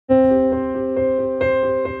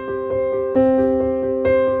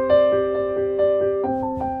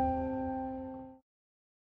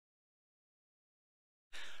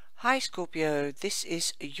Hi Scorpio, this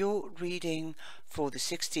is your reading for the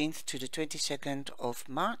 16th to the 22nd of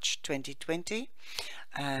March 2020,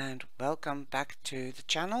 and welcome back to the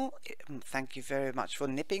channel. Thank you very much for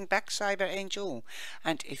nipping back, Cyber Angel,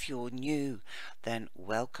 and if you're new, then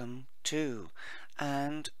welcome too.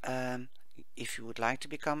 And if you would like to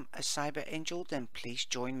become a Cyber Angel, then please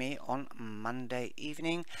join me on Monday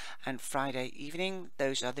evening and Friday evening.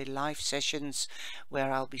 Those are the live sessions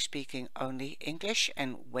where I'll be speaking only English,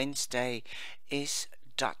 and Wednesday is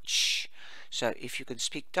Dutch. So if you can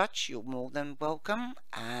speak Dutch, you're more than welcome.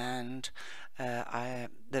 And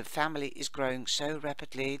the family is growing so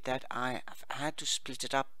rapidly that I have had to split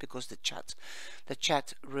it up because the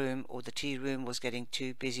chat room or the tea room was getting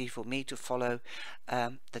too busy for me to follow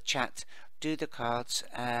the chat, do the cards,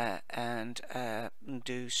 and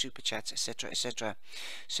do super chats, etc., etc.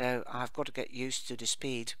 So I've got to get used to the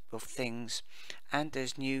speed of things, and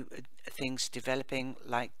there's new things developing,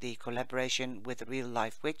 like the collaboration with Real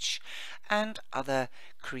Life Witch and other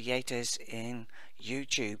creators in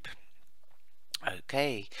YouTube.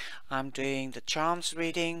 Okay, I'm doing the charms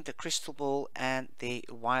reading, the crystal ball, and the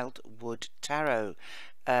wildwood tarot,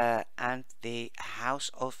 and the House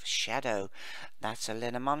of Shadow. That's a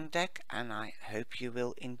Lenormand deck, and I hope you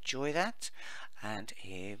will enjoy that. And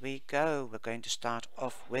here we go. We're going to start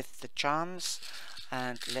off with the charms,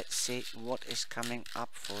 and let's see what is coming up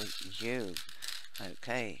for you.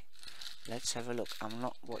 Okay, let's have a look. I'm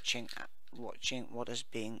not watching what is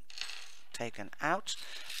being taken out,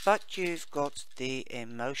 but you've got the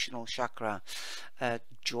emotional chakra,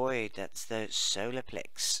 joy. That's the solar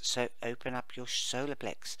plex, so open up your solar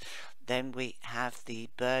plex. Then we have the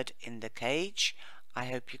bird in the cage. I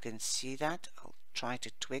hope you can see that. I'll try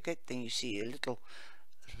to twig it. Then you see a little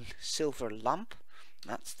silver lump.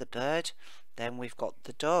 That's the bird. Then we've got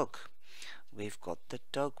the dog. We've got the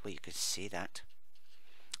dog where you can see that.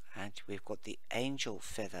 And we've got the angel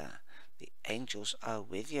feather. The angels are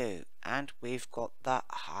with you. And we've got the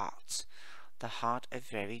heart. The heart, a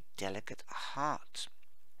very delicate heart.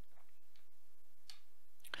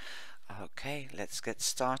 Okay, let's get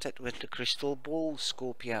started with the crystal ball,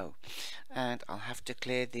 Scorpio. And I'll have to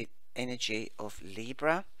clear the energy of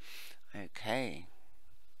Libra. Okay.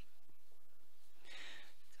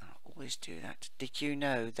 I'll always do that. Did you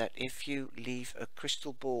know that if you leave a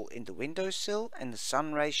crystal ball in the windowsill and the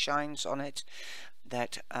sun ray shines on it,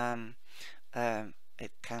 that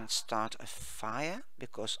it can start a fire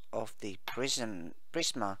because of the prisms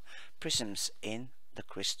in the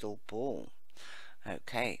crystal ball?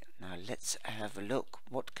 Okay, now let's have a look.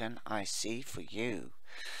 What can I see for you?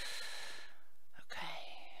 Okay.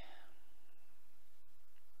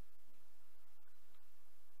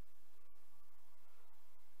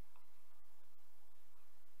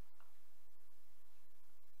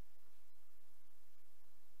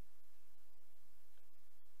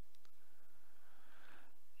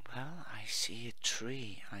 Well, I see a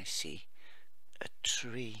tree. I see a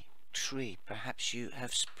tree. Perhaps you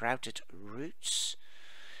have sprouted roots.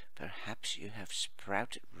 Perhaps you have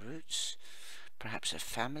sprouted roots. Perhaps a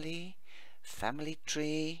family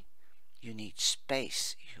tree. You need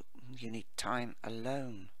space. You need time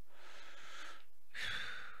alone.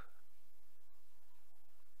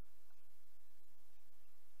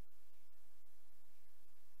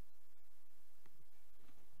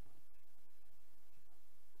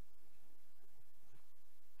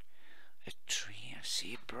 A tree, I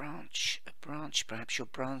see a branch, perhaps you're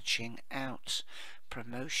branching out.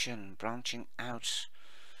 Promotion, branching out,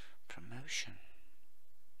 promotion.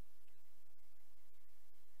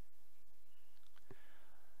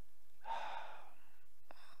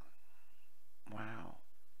 Wow.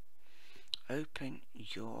 Open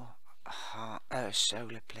your heart,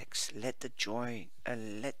 solar plex. Let the joy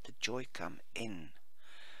come in.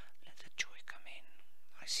 Let the joy come in.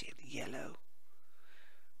 I see it yellow.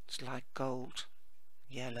 It's like gold,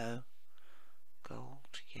 yellow,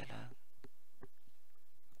 gold, yellow.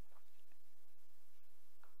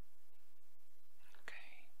 Okay.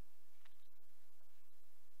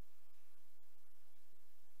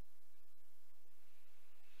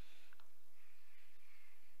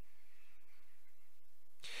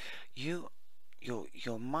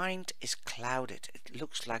 Your mind is clouded. It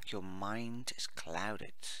looks like your mind is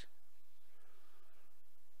clouded.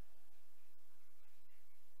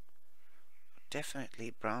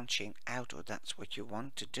 Definitely branching out, or that's what you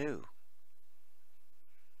want to do.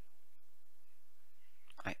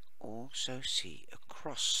 I also see a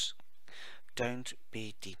cross. Don't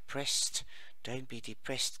be depressed. Don't be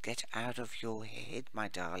depressed. Get out of your head, my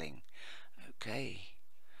darling. Okay.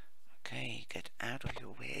 Okay, get out of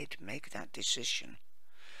your head. Make that decision.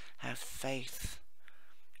 Have faith.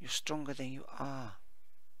 You're stronger than you are.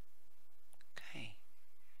 Okay.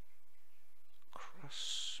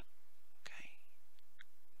 Cross. Okay.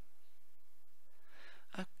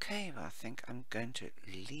 Okay, well, I think I'm going to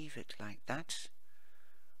leave it like that.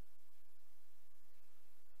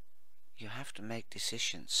 You have to make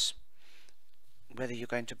decisions. Whether you're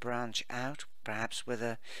going to branch out, perhaps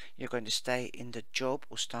whether you're going to stay in the job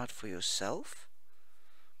or start for yourself.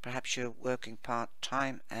 Perhaps you're working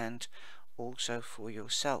part-time and also for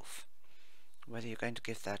yourself. Whether you're going to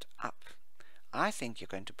give that up. I think you're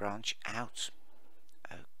going to branch out.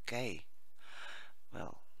 Okay.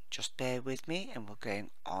 Well, just bear with me and we're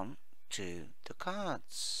going on to the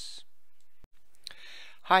cards.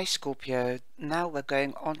 Hi Scorpio, now we're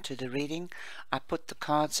going on to the reading. I put the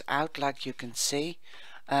cards out like you can see,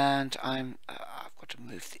 and I've got to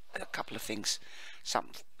move a couple of things.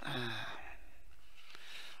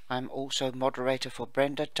 I'm also moderator for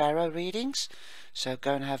Brenda Tarot readings, so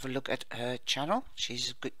go and have a look at her channel.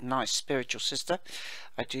 She's a good, nice spiritual sister.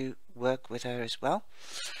 I do work with her as well.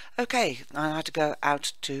 Okay, I had to go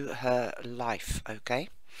out to her life, okay?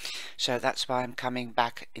 So that's why I'm coming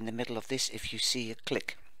back in the middle of this if you see a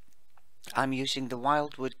click. I'm using the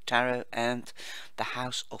Wildwood Tarot and the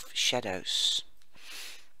House of Shadows.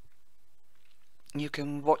 You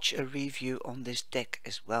can watch a review on this deck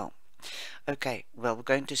as well. Okay, well, we're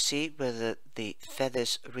going to see whether the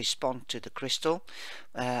feathers respond to the crystal.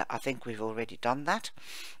 I think we've already done that.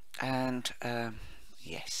 And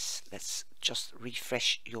yes, let's just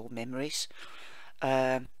refresh your memories.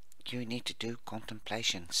 You need to do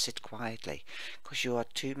contemplation. Sit quietly, because you are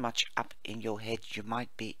too much up in your head. You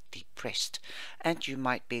might be depressed and you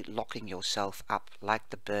might be locking yourself up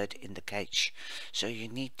like the bird in the cage. So you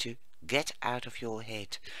need to get out of your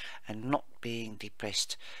head and not being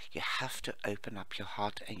depressed. You have to open up your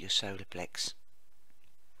heart and your solar plex.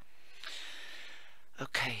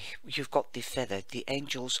 Okay, you've got the feather. The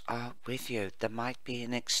angels are with you. There might be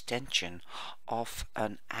an extension of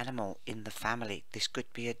an animal in the family. This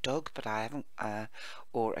could be a dog, but I haven't,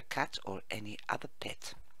 or a cat, or any other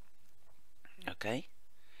pet. Okay.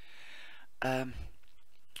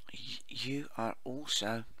 You are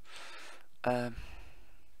also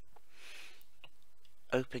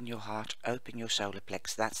open your heart, open your solar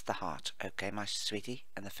plex. That's the heart, okay, my sweetie.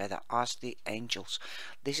 And the feather, ask the angels.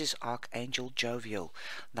 This is Archangel Jovial.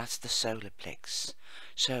 That's the solar plex.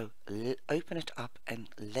 So open it up and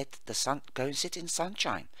let the sun go and sit in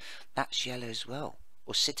sunshine. That's yellow as well.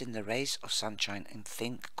 Or sit in the rays of sunshine and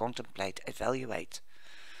think, contemplate, evaluate.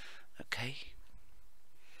 Okay.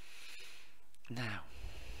 Now,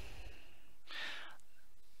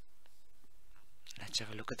 let's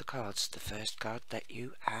have a look at the cards. The first card that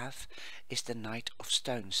you have is the Knight of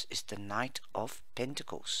Stones, is the Knight of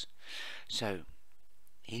Pentacles. So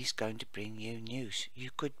he's going to bring you news.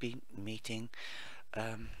 You could be meeting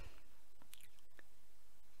a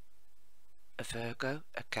Virgo,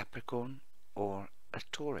 a Capricorn, or a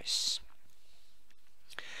Taurus.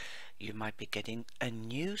 You might be getting a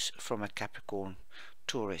news from a Capricorn,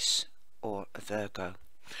 Taurus, or a Virgo.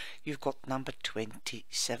 You've got number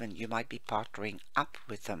 27. You might be partnering up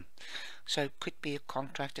with them. So it could be a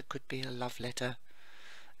contract, it could be a love letter,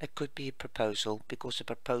 it could be a proposal, because a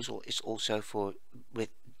proposal is also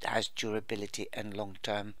has durability and long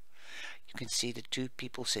term. You can see the two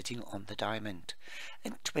people sitting on the diamond,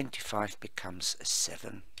 and 25 becomes a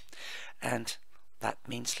 7, and that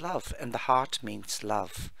means love, and the heart means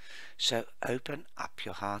love. So open up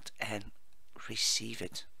your heart and receive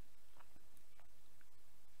it.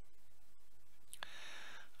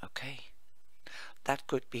 Okay, that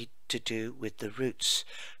could be to do with the roots.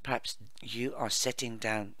 Perhaps you are setting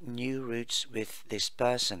down new roots with this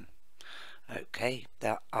person. Okay,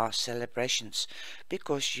 there are celebrations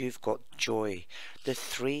because you've got joy. The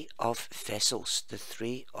 3 of vessels, the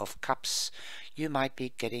 3 of cups. You might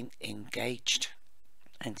be getting engaged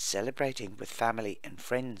and celebrating with family and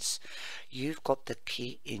friends. You've got the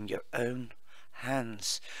key in your own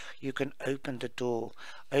hands. You can open the door,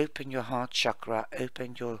 open your heart chakra,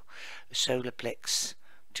 open your solar plex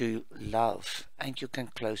to love, and you can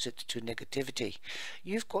close it to negativity.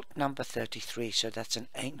 You've got number 33, so that's an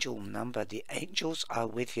angel number. The angels are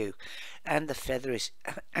with you, and the feather is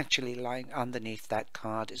actually lying underneath that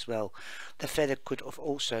card as well. The feather could have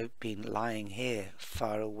also been lying here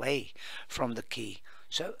far away from the key,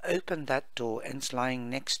 so open that door, and it's lying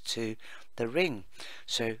next to the ring,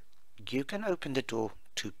 so you can open the door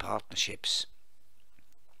to partnerships.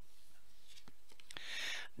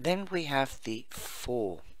 Then we have the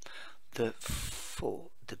 4, the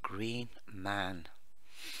green man.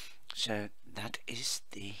 So that is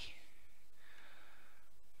the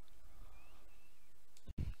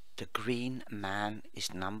The green man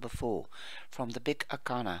is number 4 from the big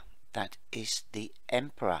arcana. That is the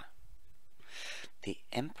Emperor. The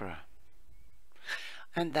Emperor.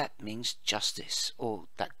 And that means justice, or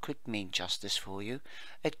that could mean justice for you.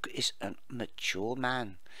 It is a mature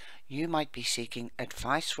man. You might be seeking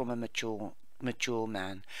advice from a mature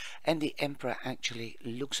man, and the Emperor actually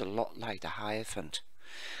looks a lot like the Hierophant.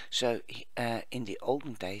 So in the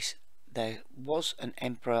olden days there was an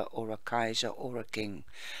emperor or a kaiser or a king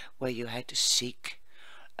where you had to seek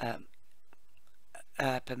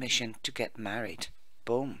permission to get married.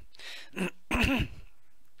 Boom.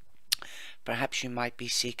 Perhaps you might be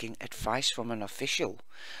seeking advice from an official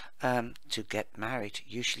to get married.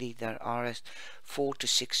 Usually there are 4 to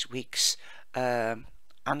 6 weeks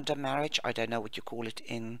under marriage. I don't know what you call it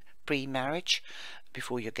in pre-marriage.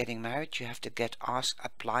 Before you're getting married, you have to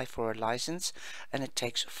apply for a license, and it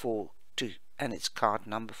takes and it's card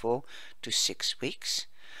number 4 to 6 weeks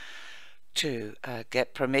to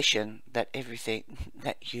get permission that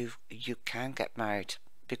you can get married.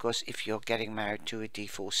 Because if you're getting married to a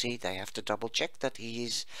D4C, they have to double check that he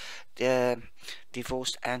is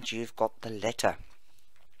divorced and you've got the letter.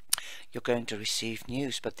 You're going to receive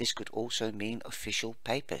news, but this could also mean official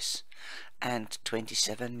papers. And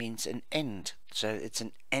 27 means an end. So it's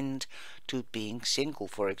an end to being single,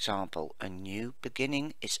 for example. A new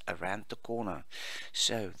beginning is around the corner.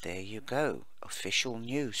 So there you go. Official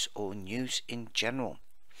news, or news in general.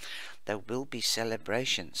 There will be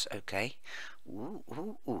celebrations, okay? Ooh,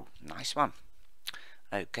 ooh, ooh, nice one.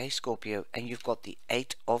 Okay, Scorpio, and you've got the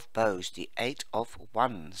 8 of bows, the 8 of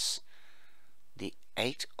wands. The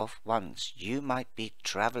 8 of wands. You might be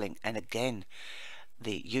traveling, and again,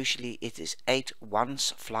 usually it is 8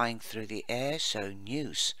 wands flying through the air, so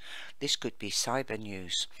news. This could be cyber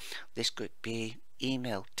news. This could be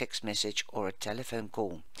email, text message, or a telephone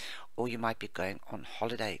call. Or you might be going on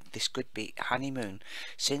holiday. This could be honeymoon.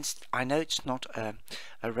 Since I know it's not a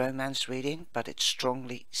romance reading, but it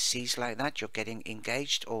strongly sees like that. You're getting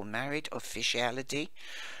engaged or married, officiality,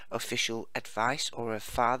 official advice, or a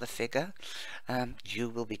father figure. You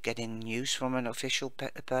will be getting news from an official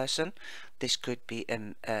person. This could be a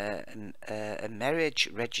marriage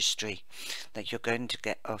registry, that you're going to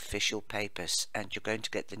get official papers and you're going to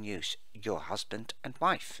get the news. Your husband and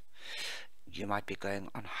wife. You might be going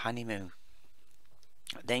on honeymoon.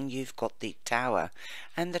 Then you've got the Tower,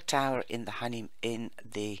 and the Tower in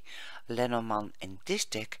the Lenormand in this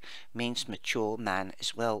deck means mature man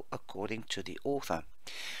as well, according to the author,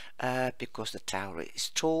 because the Tower is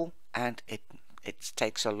tall and it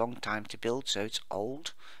takes a long time to build, so it's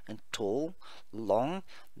old and tall, long.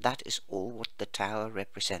 That is all what the Tower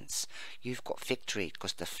represents. You've got victory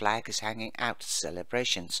because the flag is hanging out,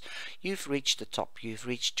 celebrations. You've reached the top, you've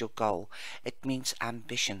reached your goal. It means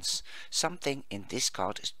ambitions. Something in this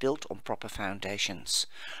card is built on proper foundations,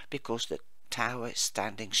 because the Tower is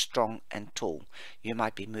standing strong and tall. You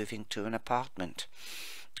might be moving to an apartment.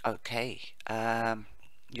 Okay,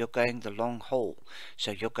 you're going the long haul, so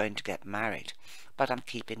you're going to get married. But I'm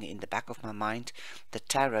keeping in the back of my mind the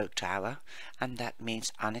Tarot Tower, and that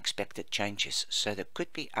means unexpected changes. So there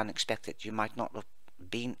could be unexpected. You might not have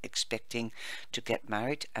been expecting to get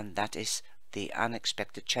married, and that is the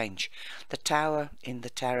unexpected change. The Tower in the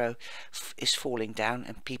Tarot is falling down,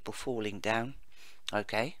 and people falling down.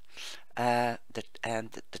 Okay, the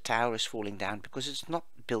Tower is falling down because it's not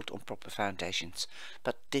built on proper foundations.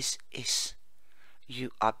 But this is,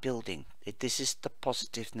 you are building. This is the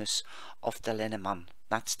positiveness of the Lenormand.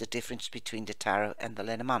 That's the difference between the Tarot and the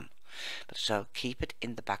Lenormand. So keep it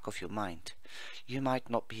in the back of your mind. You might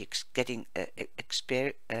not be expecting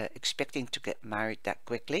to get married that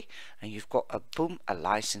quickly, and you've got a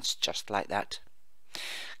license just like that.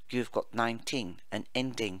 You've got 19, an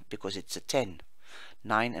ending, because it's a 10.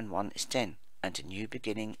 9 and 1 is 10, and a new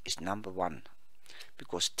beginning is number 1,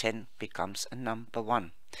 because 10 becomes a number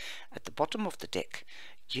 1. At the bottom of the deck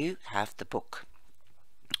you have the book.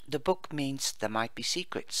 The book means there might be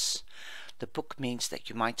secrets. The book means that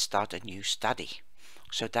you might start a new study.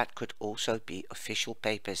 So that could also be official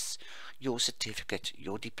papers, your certificate,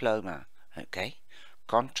 your diploma, okay,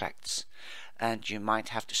 contracts, and you might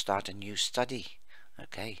have to start a new study.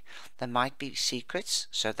 Okay, there might be secrets,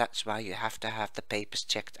 so that's why you have to have the papers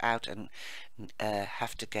checked out and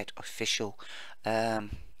have to get official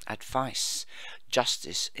advice.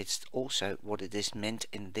 Justice, it's also what it is meant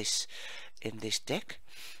in this deck.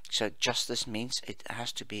 So justice means it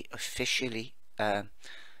has to be officially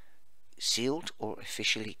sealed or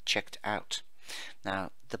officially checked out.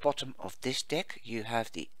 Now, the bottom of this deck you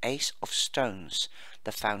have the Ace of Stones,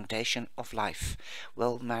 the foundation of life.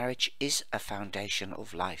 Well, marriage is a foundation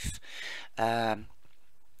of life.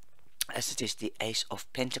 as it is the Ace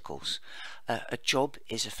of Pentacles. A job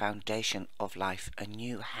is a foundation of life. A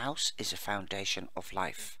new house is a foundation of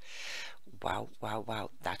life. Wow, wow, wow.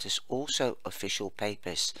 That is also official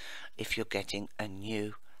papers if you're getting a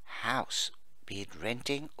new house, be it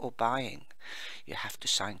renting or buying. You have to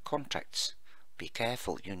sign contracts. Be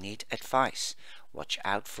careful, you need advice. Watch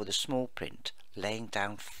out for the small print. Laying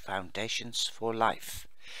down foundations for life.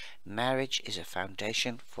 Marriage is a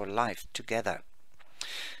foundation for life together.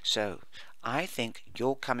 So I think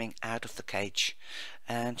you're coming out of the cage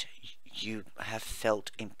and you have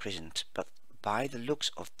felt imprisoned, but by the looks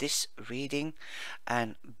of this reading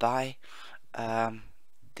and by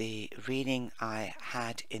the reading I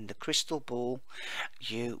had in the crystal ball,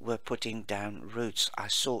 you were putting down roots. I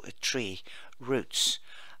saw a tree, roots,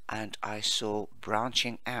 and I saw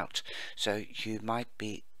branching out. So you might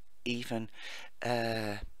be even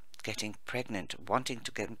getting pregnant,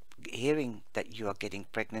 hearing that you are getting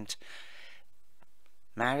pregnant.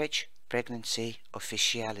 Marriage, pregnancy,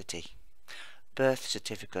 officiality, birth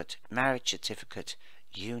certificate, marriage certificate,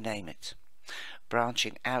 you name it.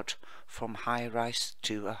 Branching out from high-rise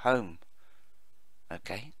to a home,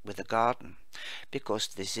 okay, with a garden, because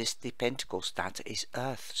this is the Pentacles, that is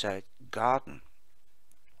earth, so garden.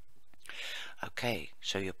 Okay,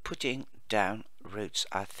 so you're putting down roots.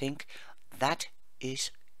 I think that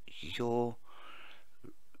is your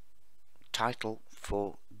title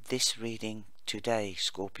for this reading today,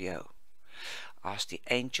 Scorpio. Ask the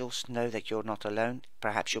angels, know that you're not alone.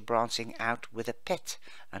 Perhaps you're branching out with a pet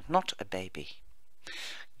and not a baby.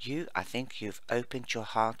 I think you've opened your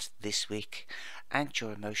heart this week and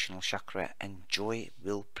your emotional chakra, and joy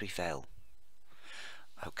will prevail.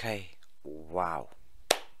 Okay, wow,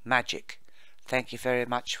 magic. Thank you very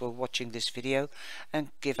much for watching this video, and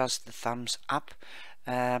give us the thumbs up.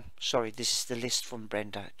 Sorry, this is the list from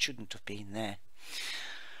Brenda, it shouldn't have been there.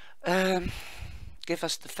 Give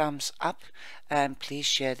us the thumbs up, and please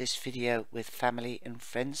share this video with family and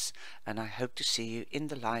friends, and I hope to see you in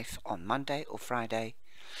the live on Monday or Friday,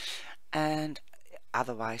 and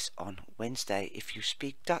otherwise on Wednesday if you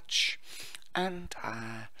speak Dutch, and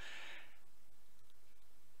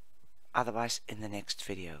otherwise in the next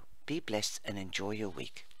video. Be blessed and enjoy your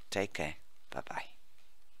week. Take care. Bye bye.